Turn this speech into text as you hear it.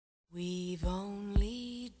We've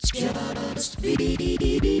only just begun.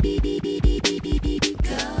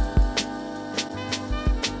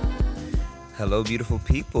 Hello, beautiful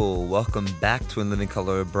people. Welcome back to In Living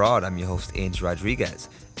Color Abroad. I'm your host, Angel Rodriguez,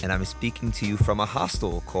 and I'm speaking to you from a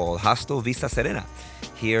hostel called Hostel Vista Serena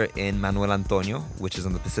here in Manuel Antonio, which is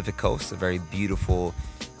on the Pacific coast, a very beautiful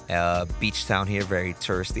beach town here, very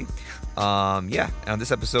touristy. And on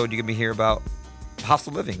this episode, you're going to hear about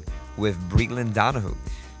hostel living with Breland Donahue.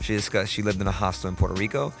 She lived in a hostel in Puerto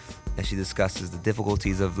Rico, and she discusses the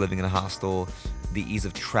difficulties of living in a hostel, the ease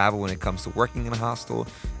of travel when it comes to working in a hostel,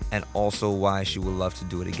 and also why she would love to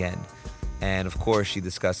do it again. And of course, she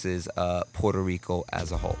discusses Puerto Rico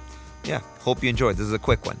as a whole. Yeah, hope you enjoyed. This is a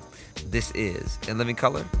quick one. This is In Living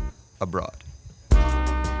Color Abroad.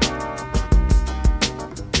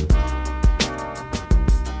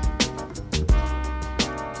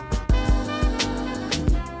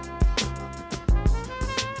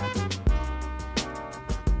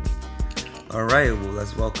 All right, well,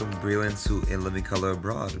 let's welcome Breland to In Living Color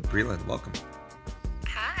Abroad. Breland, welcome.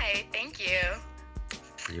 Hi, thank you.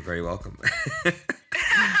 You're very welcome.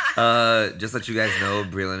 Just let you guys know,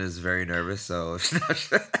 Breland is very nervous, so if she's not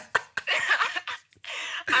sure.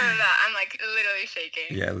 I'm like literally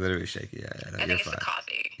shaking. Yeah, literally shaky. Yeah, no, I you're think it's fine. the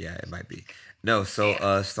coffee. Yeah, it might be. No, so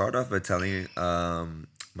Yeah. start off by telling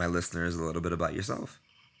my listeners a little bit about yourself.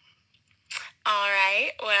 All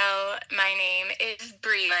right. Well, my name is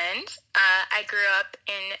Breland. I grew up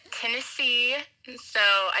in Tennessee, so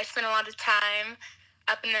I spent a lot of time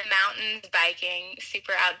up in the mountains biking,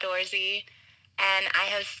 super outdoorsy, and I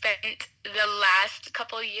have spent the last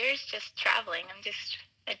couple of years just traveling. I'm just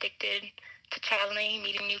addicted to traveling,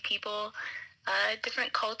 meeting new people,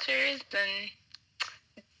 different cultures, and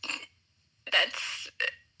that's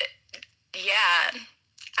yeah.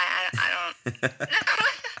 I don't.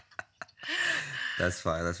 That's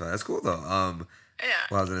fine. That's fine. That's cool though. Yeah.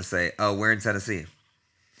 Well, I was gonna say, we're in Tennessee.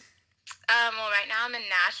 Well, right now I'm in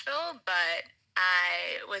Nashville, but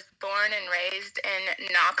I was born and raised in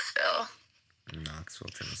Knoxville. Knoxville,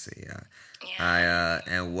 Tennessee. Yeah. Yeah.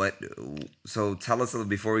 And what? So tell us a little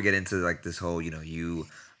before we get into like this whole, you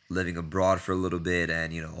living abroad for a little bit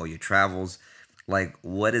and all your travels. Like,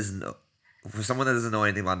 what is for someone that doesn't know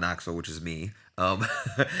anything about Knoxville, which is me?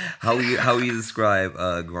 How you describe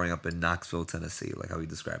growing up in Knoxville, Tennessee? Like, how you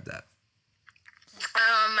describe that?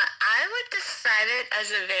 I would describe it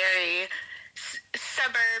as a very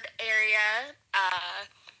suburb area.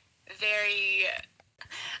 Very.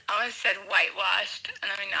 I almost said whitewashed,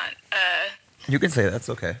 and I mean not. You can say that's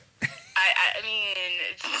okay. I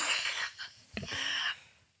mean.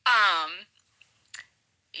 um.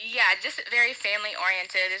 Yeah, just very family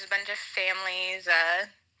oriented. There's a bunch of families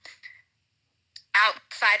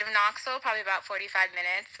outside of Knoxville, probably about 45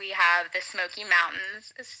 minutes. We have the Smoky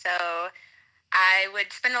Mountains. So I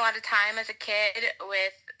would spend a lot of time as a kid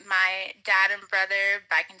with my dad and brother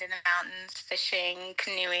biking to the mountains, fishing,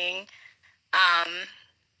 canoeing.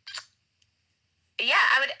 Yeah,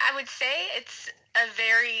 I would say it's a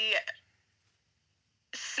very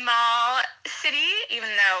small city, even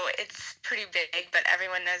though it's pretty big, but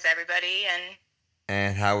everyone knows everybody.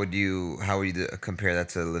 And how would you compare that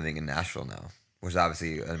to living in Nashville now, which is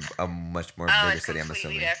obviously a much more bigger It's city, I'm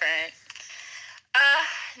completely assuming. different.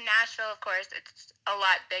 Nashville, of course, it's a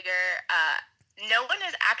lot bigger. No one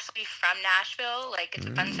is actually from Nashville. Like, it's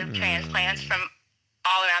a bunch of transplants from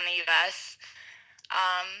all around the U.S.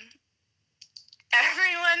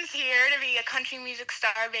 Everyone's here to be a country music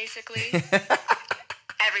star, basically.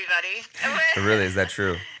 Everybody. Really, is that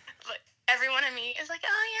true? Everyone I meet is like,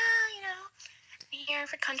 oh yeah, I'm here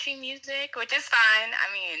for country music, which is fine. I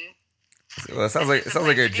mean, Well, it sounds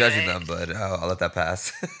like you're judging them, but I'll let that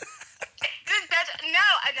pass. no.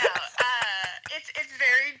 It's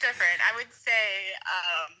very different. I would say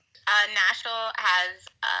Nashville has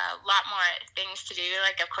a lot more things to do.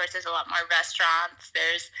 Like, of course, there's a lot more restaurants.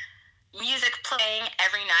 There's music playing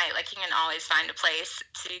every night. Like, you can always find a place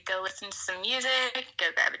to go listen to some music,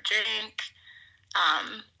 go grab a drink,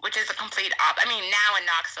 which is a complete I mean, now in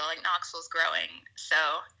Knoxville, like, Knoxville's growing, so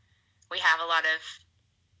we have a lot of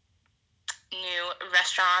new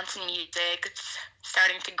restaurants and music. It's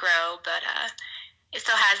starting to grow, but it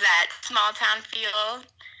still has that small town feel.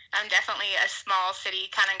 I'm definitely a small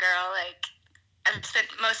city kind of girl. Like, I've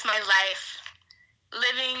spent most of my life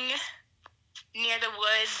living near the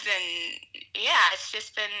woods, and yeah, it's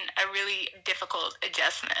just been a really difficult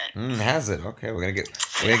adjustment. Has it? Okay, we're gonna get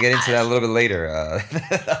into that a little bit later.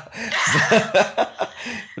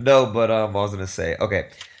 No, but I was gonna say, okay.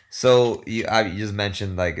 So you just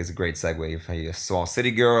mentioned like it's a great segue. You're a small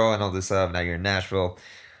city girl and all this stuff. Now you're in Nashville.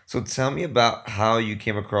 So tell me about how you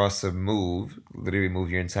came across a move, literally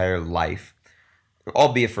move your entire life,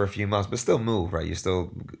 albeit for a few months, but still move, right? You're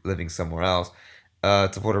still living somewhere else,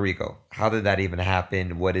 to Puerto Rico. How did that even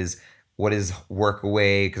happen? What is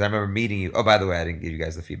Workaway? Because I remember meeting you. Oh, by the way, I didn't give you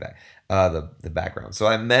guys the feedback, the background. So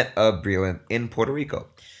I met Breland in Puerto Rico.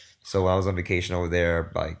 So I was on vacation over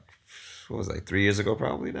there, like what was it, like 3 years ago,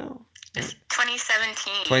 probably now. It's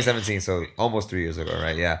 2017. 2017, so almost 3 years ago,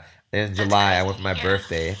 right? Yeah. In That's July, I crazy. went for my Yeah.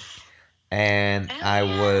 birthday, and Oh I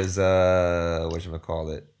yeah. was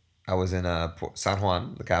call it? I was in San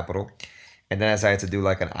Juan, the capital, and then I decided to do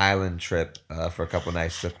like an island trip for a couple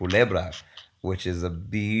nights to Culebra, which is a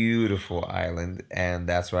beautiful island, and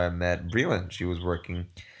that's where I met Breland. She was working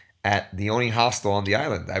at the only hostel on the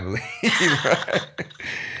island, I believe. It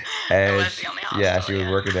And was the only yeah, hostel. she was Yeah.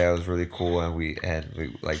 working there. It was really cool, and we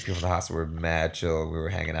like people in the hostel were mad chill. We were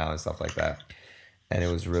hanging out and stuff like that, and it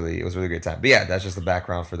was really great time. But yeah, that's just the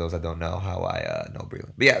background for those that don't know how I know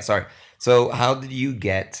Breland. But yeah, sorry. So how did you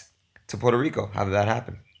get to Puerto Rico? How did that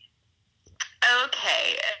happen?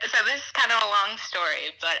 Okay. So this is kind of a long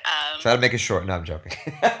story, but Try to make it short. No, I'm joking.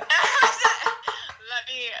 let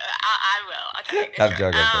me. I will. I'll try to make it I'm short.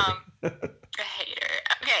 joking. I'm joking. A hater.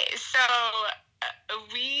 Okay, so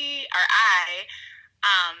I,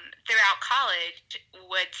 throughout college,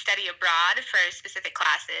 would study abroad for specific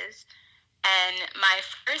classes. And my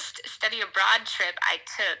first study abroad trip I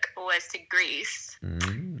took was to Greece.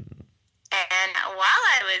 Mm. And while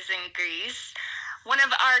I was in Greece, one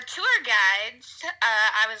of our tour guides,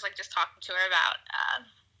 I was like just talking to her about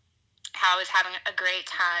how I was having a great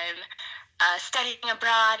time studying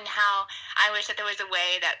abroad and how I wish that there was a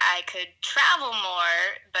way that I could travel more,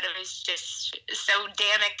 but it was just so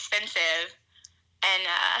damn expensive. And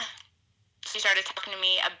she started talking to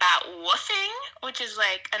me about Woofing, which is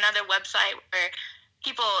like another website where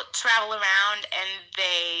people travel around and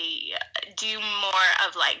they do more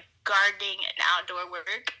of like gardening and outdoor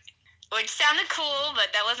work, which sounded cool,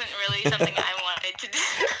 but that wasn't really something I wanted to do.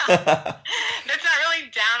 That's not really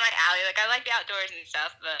down my alley. Like I like the outdoors and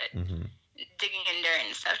stuff, but Mhm. digging in dirt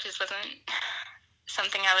and stuff just wasn't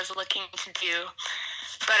something I was looking to do.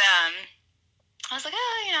 But I was like,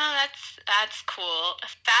 oh, that's cool.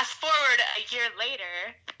 Fast forward a year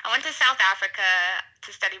later, I went to South Africa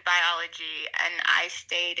to study biology, and I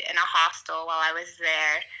stayed in a hostel while I was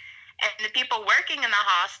there. And the people working in the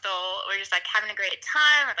hostel were just like having a great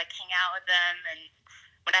time. I'd like hang out with them, and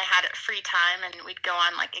when I had free time, and we'd go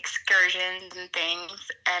on like excursions and things.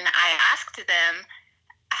 And I asked them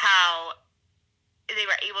how they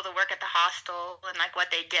were able to work at the hostel and like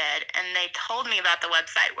what they did, and they told me about the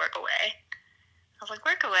website Workaway. I was like,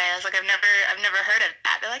 Workaway. I was like, I've never heard of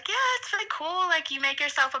that. They're like, yeah, it's really cool. Like, you make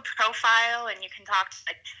yourself a profile and you can talk to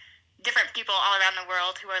like different people all around the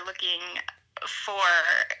world who are looking for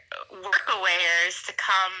workawayers to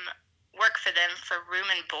come work for them for room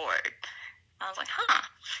and board. I was like, huh.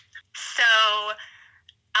 So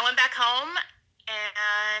I went back home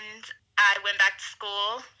and I went back to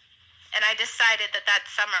school, and I decided that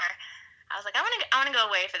summer I was like, I want to go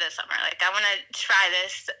away for the summer. Like, I want to try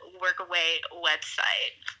this Workaway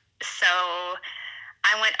website. So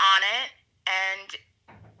I went on it, and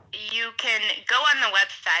you can go on the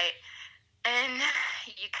website, and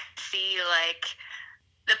you can see like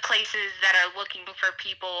the places that are looking for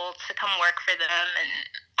people to come work for them and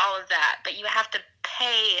all of that. But you have to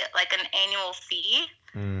pay like an annual fee,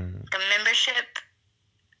 like a membership,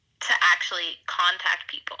 to actually contact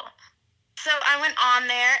people. So I went on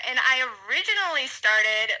there, and I originally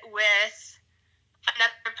started with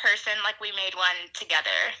another person. Like, we made one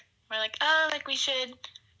together. We're like, oh, like we should,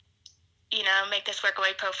 make this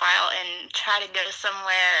Workaway profile and try to go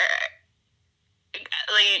somewhere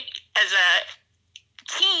like as a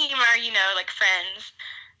team or, like friends.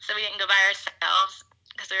 So we didn't go by ourselves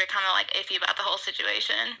because we were kind of like iffy about the whole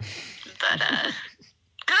situation. But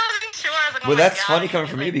I wasn't sure. I was like, Well, my that's God, funny coming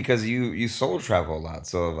from you like, because you solo travel a lot,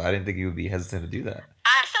 so I didn't think you would be hesitant to do that.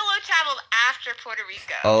 I solo traveled after Puerto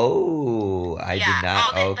Rico. Oh, I did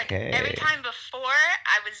not. Like, every Okay. time before,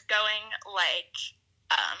 I was going like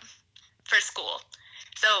for school.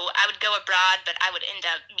 So I would go abroad, but I would end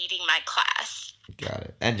up meeting my class. Got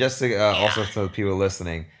it. And just to also to the people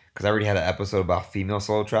listening, because I already had an episode about female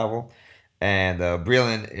solo travel, and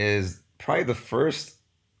Breland is probably the first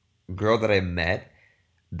girl that I met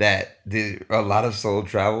that did a lot of solo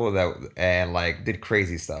travel and like did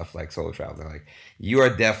crazy stuff like solo traveling. Like you are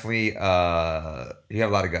definitely you have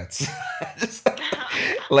a lot of guts. Just,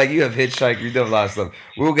 like you have hitchhiked, you do a lot of stuff.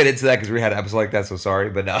 We'll get into that because we had an episode like that. So sorry,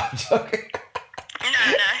 but no, I'm joking.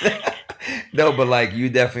 No. No, but like you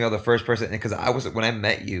definitely are the first person because I was when I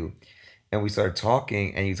met you, and we started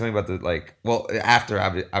talking, and you told me about after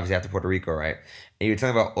obviously after Puerto Rico, right? And you were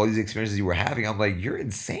telling me about all these experiences you were having. I'm like, you're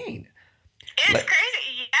insane. It's Like,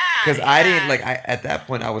 crazy. because Yeah, I didn't yeah. like I at that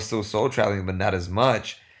point I was still soul traveling, but not as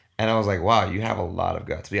much. And I was like, wow, you have a lot of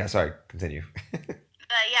guts. But yeah, sorry, continue.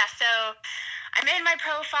 But yeah, so I made my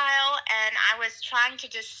profile and I was trying to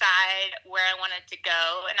decide where I wanted to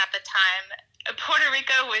go. And at the time, Puerto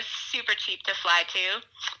Rico was super cheap to fly to.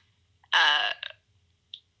 Uh,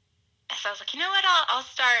 so I was like, you know what? I'll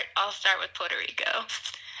start with Puerto Rico.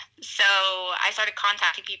 So I started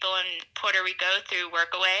contacting people in Puerto Rico through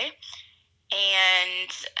Workaway,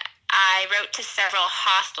 and I wrote to several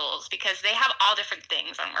hostels because they have all different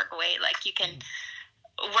things on Workaway. Like you can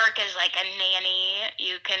work as like a nanny,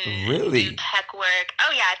 you can do Really? tech work.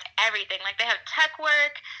 Oh yeah, it's everything. Like they have tech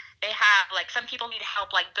work. They have like some people need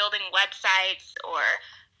help like building websites or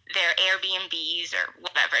their Airbnbs or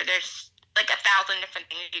whatever. There's like 1,000 different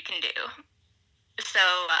things you can do. So,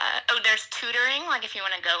 there's tutoring, like if you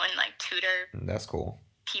want to go and like tutor That's cool.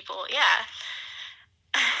 people, yeah.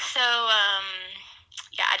 So,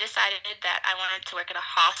 yeah, I decided that I wanted to work at a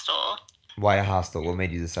hostel. Why a hostel? What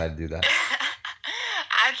made you decide to do that?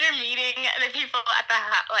 After meeting the people at the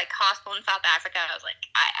like hostel in South Africa, I was like,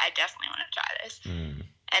 I definitely want to try this. Mm.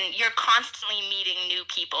 And you're constantly meeting new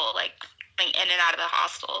people, like going in and out of the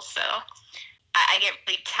hostel. So I get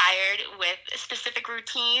really tired with specific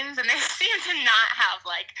routines, and they seem to not have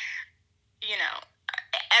like, you know,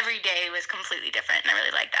 every day was completely different, and I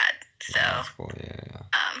really like that. So, That's cool. Yeah.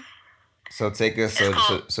 um, So take us. it's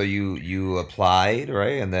cool. So you applied,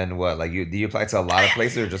 right? And then what? Like do you apply to a lot of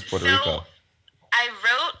places or just Puerto So Rico? I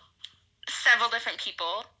wrote several different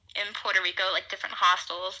people in Puerto Rico, like different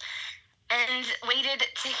hostels, and waited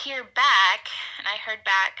to hear back. And I heard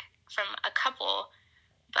back from a couple,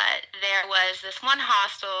 but there was this one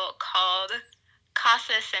hostel called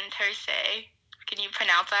Casa Centurse. Can you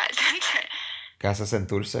pronounce that? Casa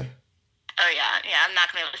Centurse. Oh yeah. I'm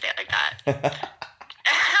not gonna be able to say it like that.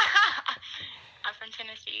 I'm from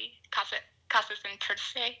Tennessee. Casa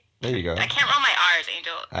Centurse. There you go. I can't roll my R's,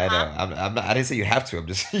 Angel. I know. I'm not. I didn't say you have to. I'm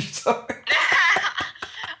just. Sorry.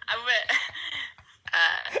 I would.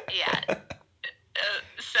 Yeah.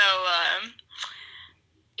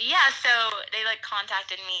 Yeah. So they like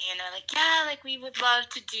contacted me and they're like, yeah, like we would love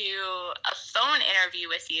to do a phone interview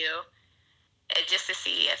with you, just to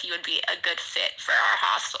see if you would be a good fit for our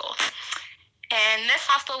hostel. And this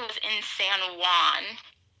hostel was in San Juan.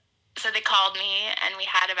 So they called me and we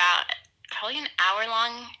had about probably an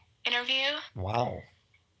hour-long interview. Wow.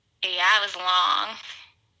 Yeah, it was long.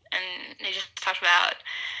 And they just talked about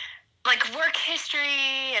like work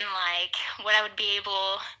history and like what I would be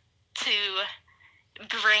able to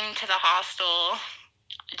bring to the hostel.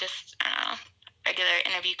 Just, I don't know, regular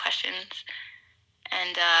interview questions.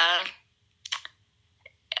 And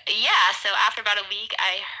yeah, so after about a week,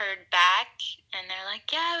 I heard back and they're like,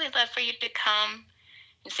 yeah, we'd love for you to come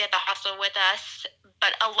and stay at the hostel with us.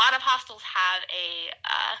 But a lot of hostels have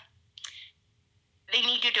they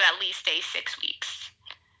need you to at least stay 6 weeks,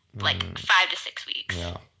 like 5 to 6 weeks.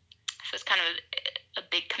 Yeah. So it's kind of a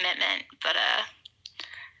big commitment. But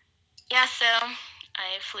yeah, so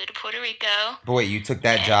I flew to Puerto Rico. But wait, you took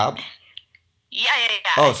that job? Yeah.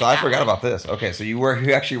 Oh, so I forgot about this. Okay, so you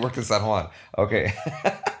actually worked in San Juan. Okay.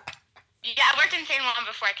 Yeah, I worked in San Juan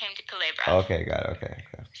before I came to Culebra. Okay, got it. Okay.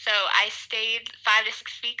 So I stayed 5 to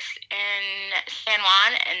 6 weeks in San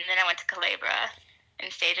Juan, and then I went to Culebra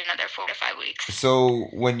and stayed another 4 to 5 weeks. So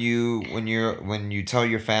when you tell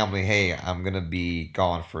your family, hey, I'm gonna be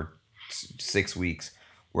gone for 6 weeks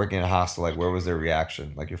working in a hostel, like where was their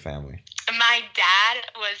reaction? Like your family? My dad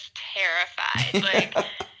was terrified. Like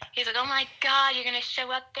he's like, oh my God, you're gonna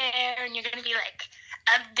show up there and you're gonna be like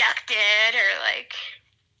abducted or like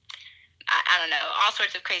I don't know, all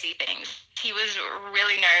sorts of crazy things. He was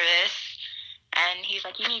really nervous, and he's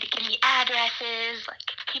like, you need to give me addresses, like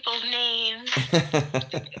people's names.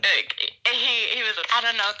 Like, he was like, I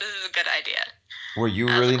don't know if this is a good idea. Were you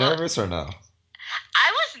really nervous or no? I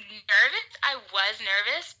was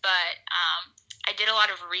nervous, but I did a lot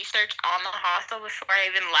of research on the hostel before I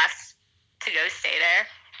even left to go stay there.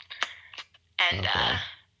 And,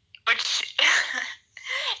 which...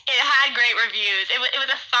 It had great reviews. It was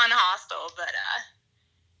a fun hostel, but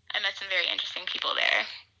I met some very interesting people there.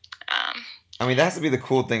 I mean, that has to be the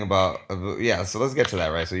cool thing about yeah. So let's get to that,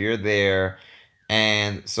 right? So you're there,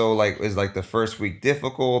 and so like is like the first week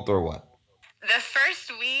difficult or what? The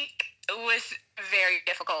first week was very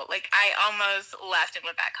difficult. Like I almost left and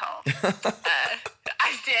went back home.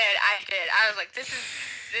 I did. I was like, this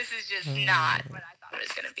is just not what I thought it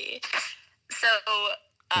was gonna be. So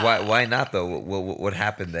Why not though? What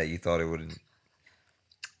happened that you thought it wouldn't?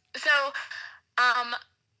 So, um,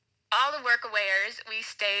 all the workawayers, we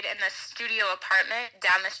stayed in the studio apartment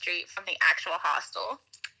down the street from the actual hostel.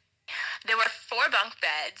 There were 4 bunk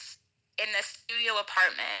beds in the studio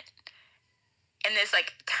apartment, in this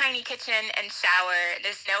like tiny kitchen and shower.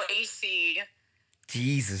 There's no AC.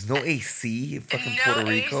 Jesus, no AC in fucking No Puerto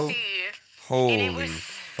Rico. AC. Holy And it was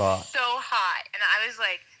fuck! so hot, and I was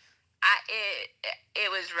like, it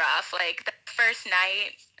was rough. Like the first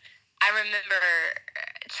night, I remember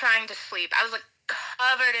trying to sleep. I was like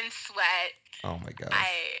covered in sweat. Oh my god,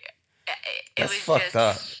 It that's was fucked just,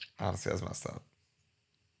 up. Honestly, that's messed up.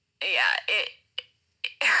 Yeah,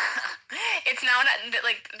 it's not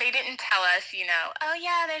like they didn't tell us, oh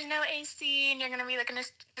yeah, there's no AC and you're gonna be like in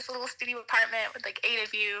this little studio apartment with like 8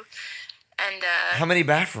 of you, and How many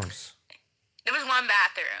bathrooms? there was 1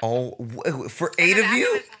 bathroom. Oh, for And 8 the of you?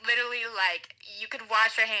 bathroom was literally like you could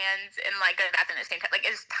wash your hands and like go to the bathroom at the same time. Like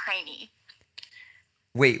it's tiny.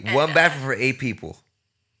 Wait, And, one bathroom for 8 people,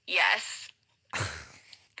 Yes.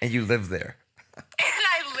 and you live there. And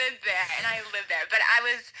I lived there, but I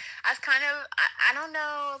was kind of, I don't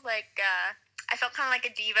know, like, I felt kind of like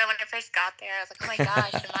a diva when I first got there. I was like, oh my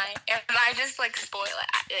gosh, am I just like spoiled?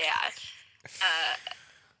 Yeah.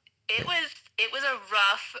 It was a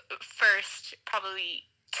rough first probably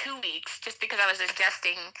 2 weeks just because I was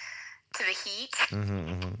adjusting to the heat.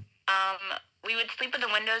 We would sleep with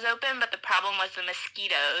the windows open, but the problem was the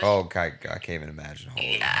mosquitoes. Oh, God, I can't even imagine.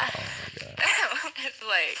 Holy, Yeah. Oh my god. It's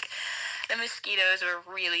like the mosquitoes were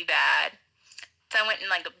really bad. So I went and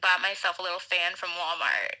like bought myself a little fan from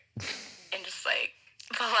Walmart and just like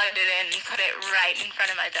plugged it in and put it right in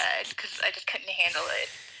front of my bed because I just couldn't handle it.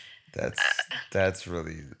 That's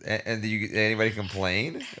really. And did anybody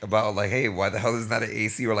complain about like, hey, why the hell is not an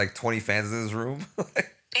AC or like 20 fans in this room?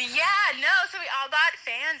 Yeah, no. So we all bought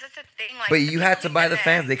fans. That's the thing. Like, But you had to buy the there.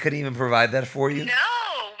 fans. They couldn't even provide that for you. No,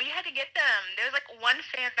 we had to get them. There was like 1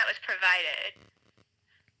 fan that was provided.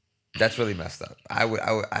 That's really messed up.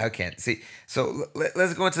 I can't see. So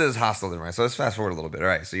let's go into this hostel then, right? So let's fast forward a little bit. All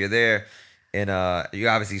right. So you're there, and you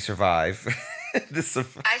obviously survive this I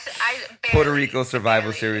Puerto barely- Rico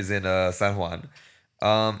survival barely. series in San Juan.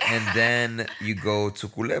 And then you go to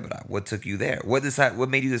Culebra. What took you there? What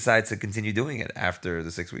made you decide to continue doing it after the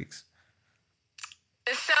 6 weeks?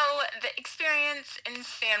 So the experience in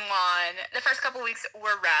San Juan, the first couple weeks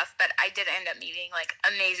were rough, but I did end up meeting like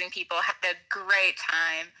amazing people. Had a great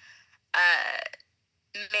time.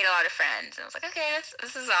 Made a lot of friends, and I was like, okay,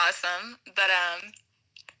 this is awesome. But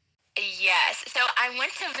yes. So I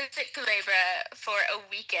went to visit Culebra for a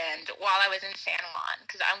weekend while I was in San Juan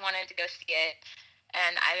because I wanted to go see it.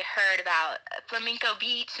 And I heard about Flamenco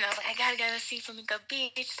Beach, and I was like, I gotta go see Flamenco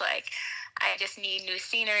Beach. Like, I just need new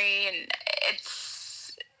scenery, and it's.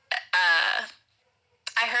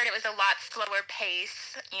 I heard it was a lot slower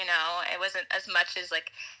pace. It wasn't as much as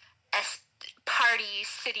like a party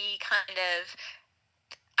city kind of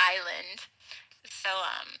island. So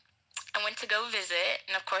I went to go visit,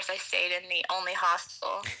 and of course I stayed in the only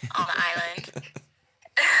hostel on the island.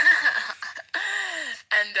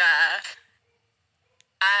 And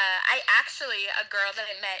a girl that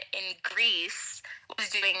I met in Greece was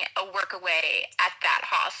doing a workaway at that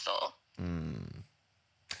hostel.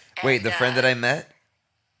 Wait, the friend that I met?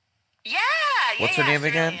 Yeah. What's her name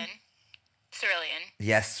again? Cerulean.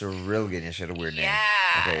 Yes, Cerulean. She had a weird name.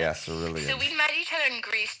 Yeah. Okay, yeah, Cerulean. So we met each other in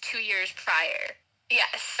Greece 2 years prior. Yeah,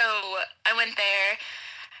 so I went there,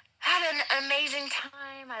 had an amazing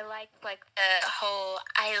time. I liked like the whole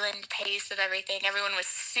island pace of everything. Everyone was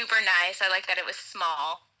super nice. I liked that it was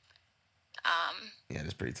small. Yeah,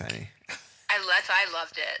 it's pretty tiny. I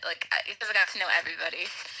loved it. Like, because I got to know everybody.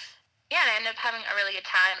 Yeah, and I ended up having a really good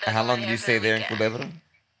time. But How I long was did you for stay the there in weekend. Culebra?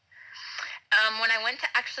 When I went to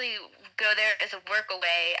actually go there as a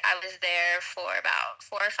workaway, I was there for about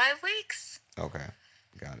 4 or 5 weeks. Okay,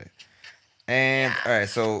 got it. And all right,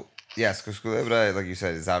 so yes, because Culebra, like you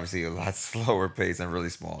said, is obviously a lot slower pace and really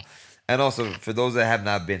small. And also, for those that have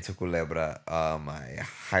not been to Culebra, I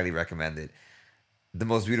highly recommend it. The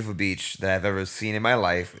most beautiful beach that I've ever seen in my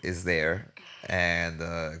life is there, and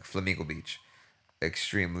Flamenco Beach,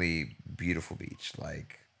 extremely beautiful beach,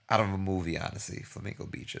 like out of a movie. Honestly, Flamenco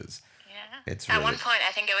Beach is. Yeah. It's At really. one point,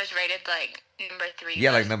 I think it was rated like number 3.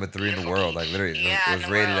 Yeah, like most number 3 in the beautiful world. beach. Like literally, Yeah, it in was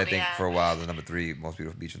the rated, I world, think, yeah. for a while the number 3 most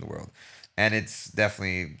beautiful beach in the world, and it's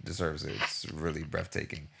definitely deserves it. It's really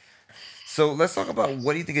breathtaking. So let's talk about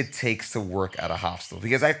what do you think it takes to work at a hostel?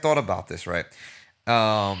 Because I thought about this, right?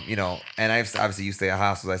 And I've obviously you stay at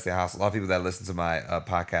hostels, I stay at hostels. A lot of people that listen to my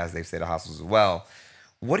podcast, they've stayed at hostels as well.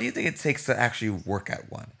 what do you think it takes to actually work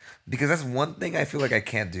at one? Because that's one thing I feel like I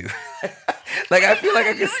can't do. Like I feel like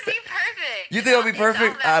I You can. would be perfect. You think I'll be It's all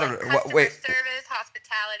perfect? I about don't like know. customer Wait. service,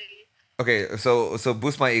 hospitality. Okay, so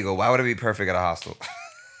boost my ego. Why would I be perfect at a hostel?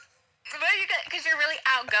 Well, because you're really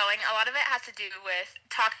outgoing. A lot of it has to do with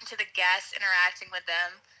talking to the guests, interacting with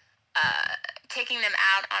them, taking them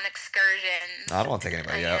out on excursions. I don't want to take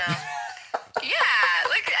anybody out. Yeah,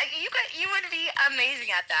 like you would be amazing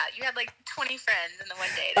at that. You had like 20 friends in the one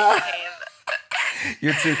day that you came.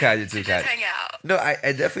 You're too kind. You're too to kind. just hang out. No, I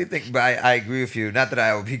definitely think, but I agree with you. Not that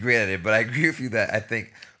I would be great at it, but I agree with you that I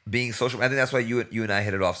think being social. I think that's why you and I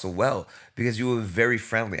hit it off so well because you were very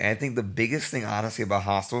friendly. And I think the biggest thing, honestly, about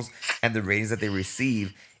hostels and the ratings that they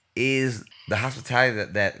receive is the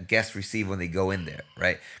hospitality that guests receive when they go in there,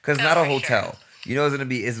 right? Because it's Oh, not a for sure. hotel. You know it's gonna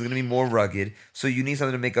be more rugged. So you need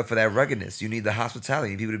something to make up for that ruggedness. You need the hospitality.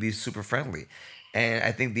 You need people to be super friendly. And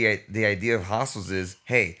I think the idea of hostels is,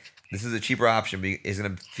 hey, this is a cheaper option. But it's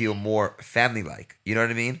gonna feel more family like. You know what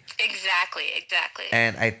I mean? Exactly.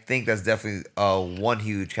 And I think that's definitely one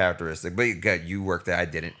huge characteristic. But you worked there, I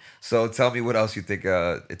didn't. So tell me what else you think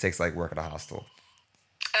it takes like work at a hostel.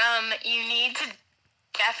 You need to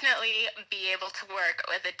definitely be able to work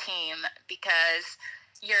with a team because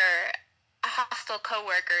your hostile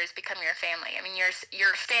coworkers become your family. I mean,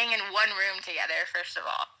 you're staying in one room together. First of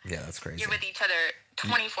all, Yeah, that's crazy. you're with each other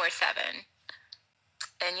 24/7,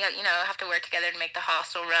 and you have to work together to make the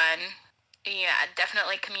hostel run. Yeah,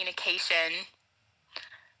 definitely communication,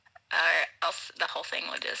 or else the whole thing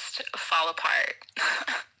would just fall apart.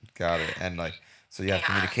 Got it. And like, so you have Yeah.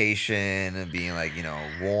 communication and being like,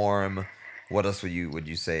 warm. What else would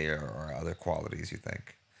you say are other qualities you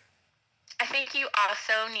think? I think you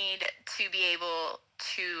also need to be able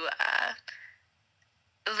to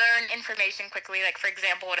learn information quickly. Like, for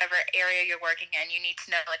example, whatever area you're working in, you need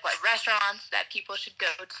to know like what restaurants that people should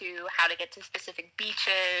go to, how to get to specific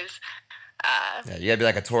beaches. Yeah, you gotta be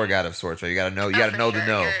like a tour guide of sorts, right? You gotta know. You Oh, gotta for know the sure.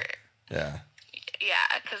 know. Yeah.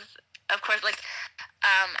 Yeah, because of course, like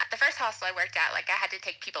at the first hostel I worked at, like I had to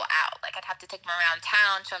take people out. Like I'd have to take them around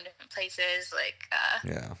town, show them different places. Like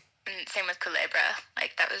Yeah. and same with Culebra.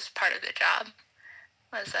 Like that was part of the job.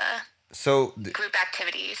 Was So, group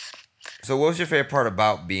activities. so what was your favorite part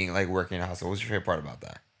about being like working in a hostel? What was your favorite part about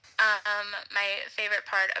that? My favorite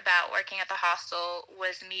part about working at the hostel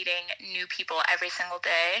was meeting new people every single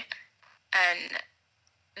day, and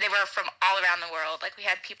they were from all around the world. Like we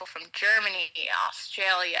had people from Germany,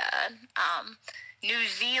 Australia, New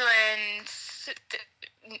Zealand,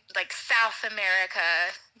 like South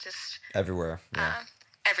America, just Everywhere. Yeah.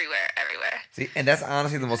 everywhere. See, and that's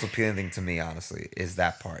honestly the most appealing thing to me. Honestly, is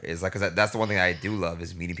that part is like because that's the one thing I do love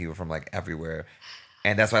is meeting people from like everywhere,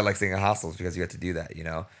 and that's why I like staying in hostels because you get to do that.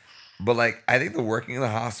 But like I think the working in the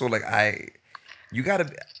hostel, like you gotta.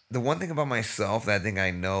 The one thing about myself that I think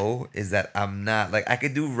I know is that I'm not like I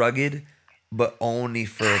could do rugged, but only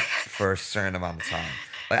for a certain amount of time.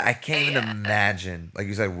 Like I can't even Yeah. imagine, like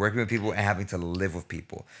you said, working with people and having to live with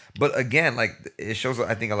people. But again, like it shows,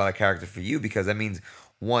 I think, a lot of character for you because that means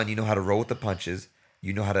one, you know how to roll with the punches,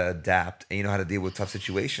 you know how to adapt, and you know how to deal with tough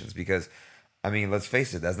situations. Because, I mean, let's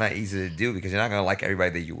face it, that's not easy to do because you're not gonna like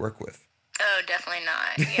everybody that you work with. Oh, definitely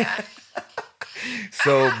not. Yeah.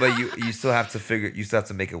 So, but you still have to you still have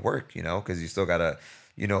to make it work, because you still gotta,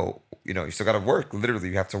 you still gotta work. Literally,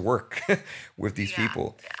 you have to work with these Yeah,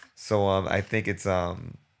 people. yeah. So, I think it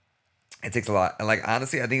takes a lot. And like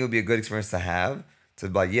honestly, I think it would be a good experience to have to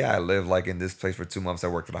be like, yeah, I live like in this place for 2 months. I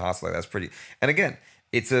worked at a hospital. Like, that's pretty. And again,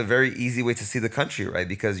 it's a very easy way to see the country, right?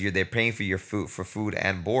 Because they're paying for your food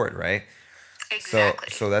and board, right? Exactly.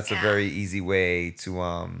 So that's a Yeah. very easy way to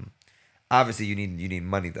obviously you need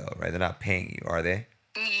money though, right? They're not paying you, are they?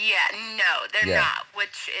 Yeah, no, they're Yeah. not,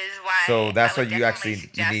 which is why So that's I would what you definitely actually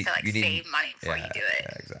suggest to like you need save money before yeah, you do it.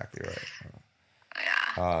 yeah, exactly right.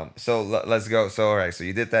 Yeah. So let's go. So all right, so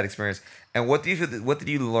you did that experience, and what do you feel? What did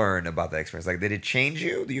you learn about that experience? Like, did it change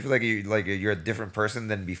you? Do you feel like you're a different person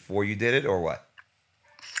than before you did it, or what?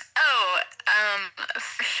 Oh,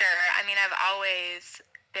 for sure. I mean, I've always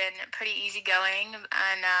been pretty easygoing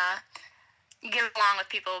and get along with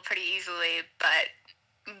people pretty easily, but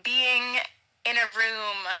being in a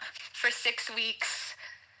room for 6 weeks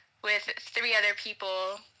with 3 other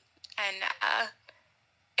people and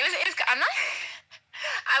it was I'm not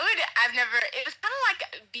I've never it was kind of like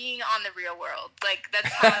being on the real world, like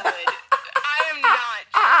that's how I would I am not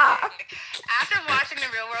joking. After watching the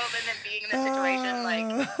real world and then being in the situation, like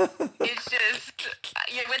it's just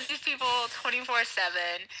you're with these people 24/7.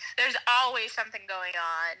 There's always something going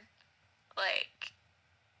on. Like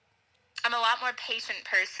I'm a lot more patient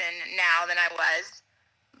person now than I was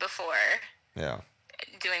before. Yeah.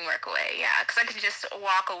 doing Workaway. Yeah, because I could just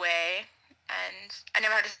walk away, and I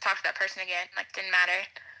never had to talk to that person again. Like, didn't matter.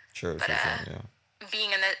 Sure, But yeah.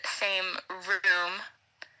 being in the same room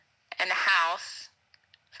in the house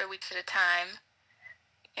for weeks at a time,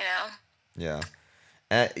 you know. Yeah.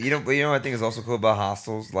 But you know what I think is also cool about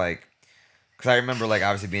hostels, like, because I remember, like,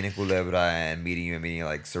 obviously being in Culebra and meeting you and meeting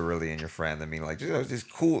like Cerulli and your friend. I mean, like,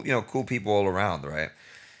 just cool, cool people all around, right?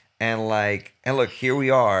 And like, and look, here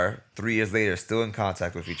we are, 3 years later, still in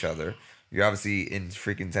contact with each other. You're obviously in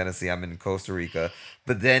freaking Tennessee. I'm in Costa Rica,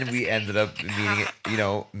 but then we ended up meeting,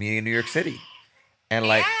 meeting in New York City, and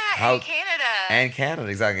like Yeah, in how Canada. and Canada,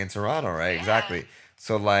 exactly, in Toronto, right? Yeah. Exactly.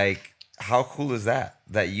 So like, how cool is that?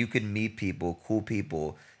 That you can meet people, cool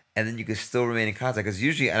people, and then you can still remain in contact. Because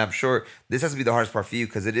usually, and I'm sure this has to be the hardest part for you,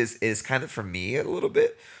 because it is kind of for me a little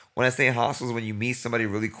bit when I stay in hostels, when you meet somebody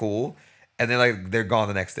really cool, and then like they're gone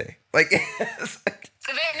the next day, like, it's like,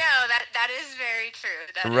 But no, that is very true.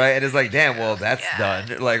 That right, is and it's very like, damn, well, true. that's Yeah.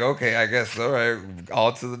 done. Like, okay, I guess, all right,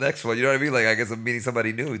 on to the next one. You know what I mean? Like, I guess I'm meeting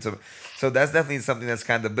somebody new. So that's definitely something that's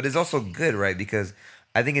kind of, but it's also good, right? Because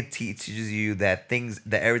I think it teaches you that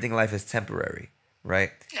everything in life is temporary,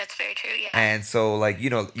 right? That's very true. Yeah. And so, like,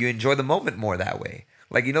 you enjoy the moment more that way.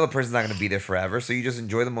 Like, the person's not going to be there forever, so you just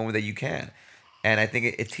enjoy the moment that you can. And I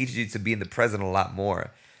think it teaches you to be in the present a lot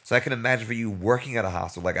more. So I can imagine for you working at a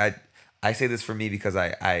hostel. Like, I say this for me because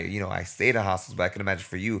I stayed at hostels, but I can imagine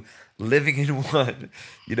for you living in one,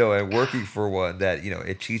 and working for one, that,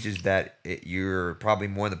 it teaches that you're probably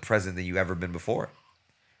more in the present than you ever been before.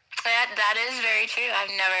 That is very true. I've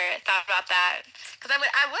never thought about that because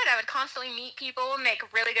I would constantly meet people, make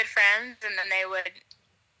really good friends, and then they would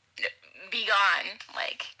be gone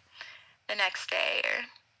like the next day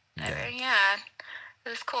or whatever. Yeah, it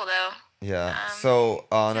was cool though. Yeah. So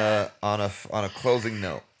yeah. on a closing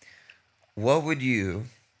note, what would you?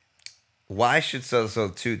 Why should so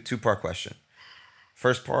two-part question.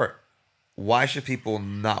 First part, why should people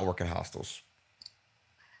not work in hostels?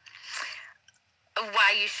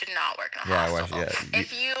 Why you should not work in a Yeah. hostel?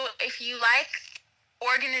 If you like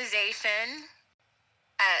organization,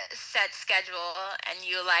 set schedule, and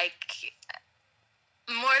you like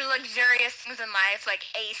more luxurious things in life like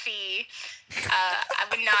AC, I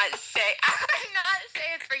would not say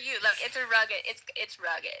it's for you. Look, it's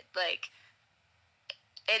rugged. Like,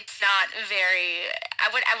 it's not very.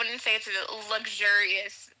 I wouldn't say it's a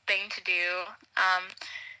luxurious thing to do.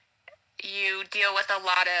 You deal with a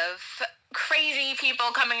lot of crazy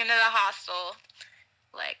people coming into the hostel.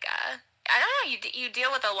 Like, I don't know. You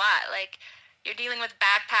deal with a lot. Like, you're dealing with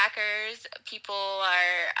backpackers. People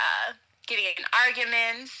are getting in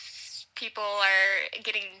arguments. People are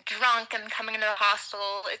getting drunk and coming into the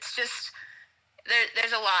hostel. It's just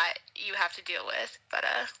there's a lot you have to deal with. But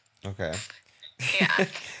Okay. yeah.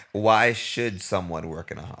 Why should someone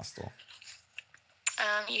work in a hostel?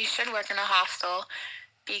 You should work in a hostel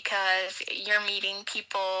because you're meeting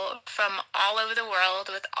people from all over the world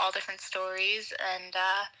with all different stories, and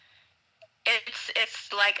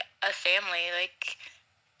it's like a family. Like,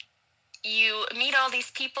 you meet all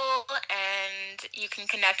these people and you can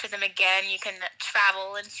connect with them again. You can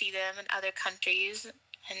travel and see them in other countries,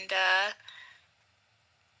 and I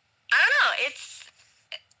don't know.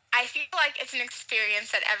 I feel like it's an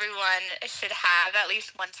experience that everyone should have at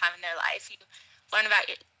least one time in their life. You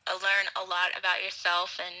learn a lot about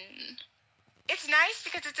yourself, and it's nice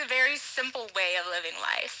because it's a very simple way of living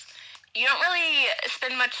life. You don't really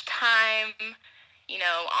spend much time,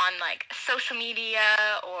 on like social media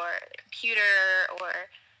or computer, or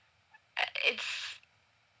it's,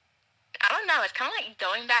 I don't know, it's kind of like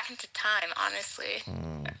going back into time, honestly.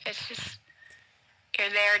 It's just, you're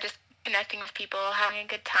there just connecting with people, having a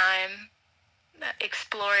good time,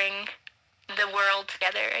 exploring the world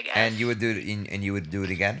together, I guess. And you would do it and you would do it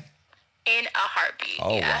again? In a heartbeat.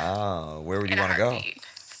 Oh, yeah. wow. Where would you want to go?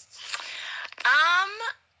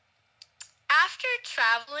 After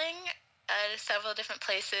traveling to several different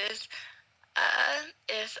places,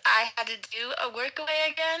 if I had to do a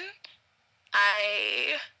workaway again,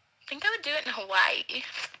 I think I would do it in Hawaii.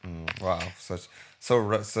 Wow, such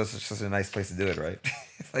a nice place to do it, right?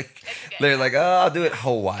 Like, they're like, oh, I'll do it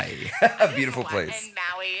Hawaii. A beautiful place. And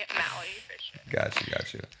Maui for sure.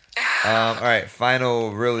 Got you. All right,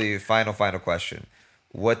 final question.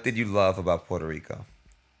 What did you love about Puerto Rico?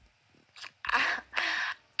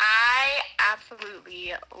 I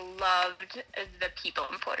absolutely loved the people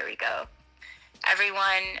in Puerto Rico.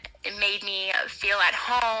 Everyone made me feel at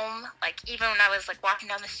home. Like, even when I was like walking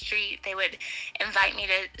down the street, they would invite me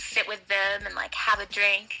to sit with them and like have a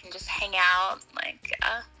drink and just hang out. Like,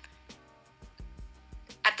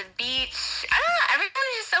 at the beach, I don't know, everyone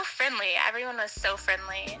was just so friendly. friendly. Everyone was so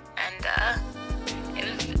friendly, and it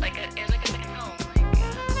was like a second home.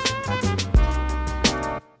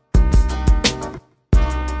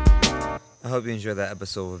 I hope you enjoyed that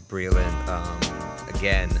episode with Breland.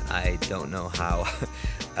 Again, I don't know how,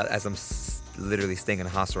 as I'm literally staying in a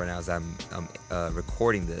hostel right now, as I'm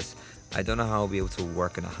recording this, I don't know how I'll be able to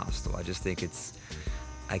work in a hostel. I just think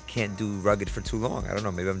I can't do rugged for too long. I don't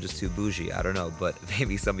know. Maybe I'm just too bougie. I don't know. But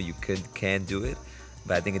maybe some of you can do it.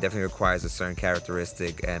 But I think it definitely requires a certain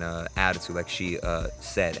characteristic and attitude, like she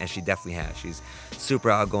said, and she definitely has. She's super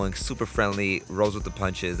outgoing, super friendly, rolls with the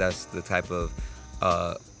punches. That's the type of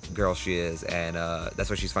girl she is, and that's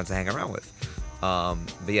why she's fun to hang around with.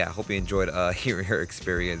 But yeah, I hope you enjoyed hearing her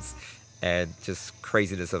experience and just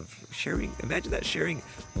craziness of sharing. Imagine that, sharing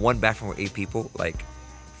one bathroom with 8 people, like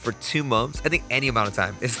for 2 months. I think any amount of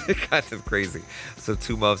time is kind of crazy. So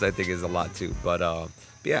 2 months, I think, is a lot too. But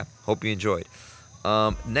yeah, hope you enjoyed.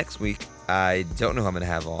 Next week, I don't know who I'm gonna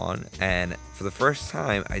have on, and for the first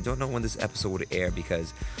time, I don't know when this episode would air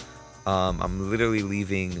because I'm literally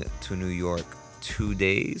leaving to New York 2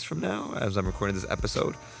 days from now as I'm recording this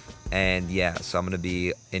episode. And yeah, so I'm gonna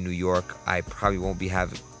be in New York. I probably won't be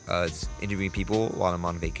having interviewing people while I'm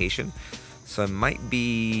on vacation, so it might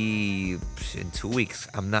be in 2 weeks.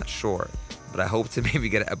 I'm not sure, but I hope to maybe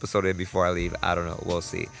get an episode in before I leave. I don't know, we'll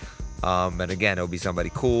see. And again, it'll be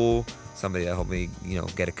somebody cool, somebody that hopefully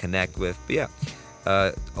get to connect with. But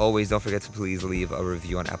yeah, always don't forget to please leave a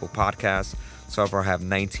review on Apple Podcasts. So far I have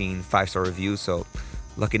 19 5-star reviews, so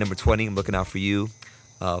lucky number 20, I'm looking out for you.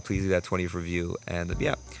 Please leave that 20th review, and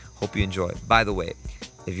yeah, hope you enjoy. By the way,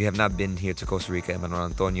 if you have not been here to Costa Rica and Manuel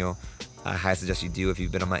Antonio, I highly suggest you do. If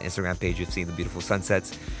you've been on my Instagram page, you've seen the beautiful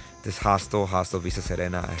sunsets. This hostel Vista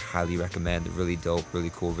Serena, I highly recommend. Really dope,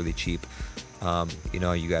 really cool, really cheap.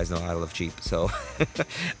 You guys know I love cheap, so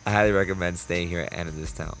I highly recommend staying here and in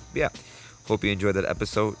this town. But yeah, hope you enjoyed that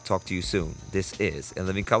episode. Talk to you soon. This is In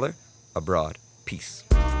Living Color Abroad. Peace.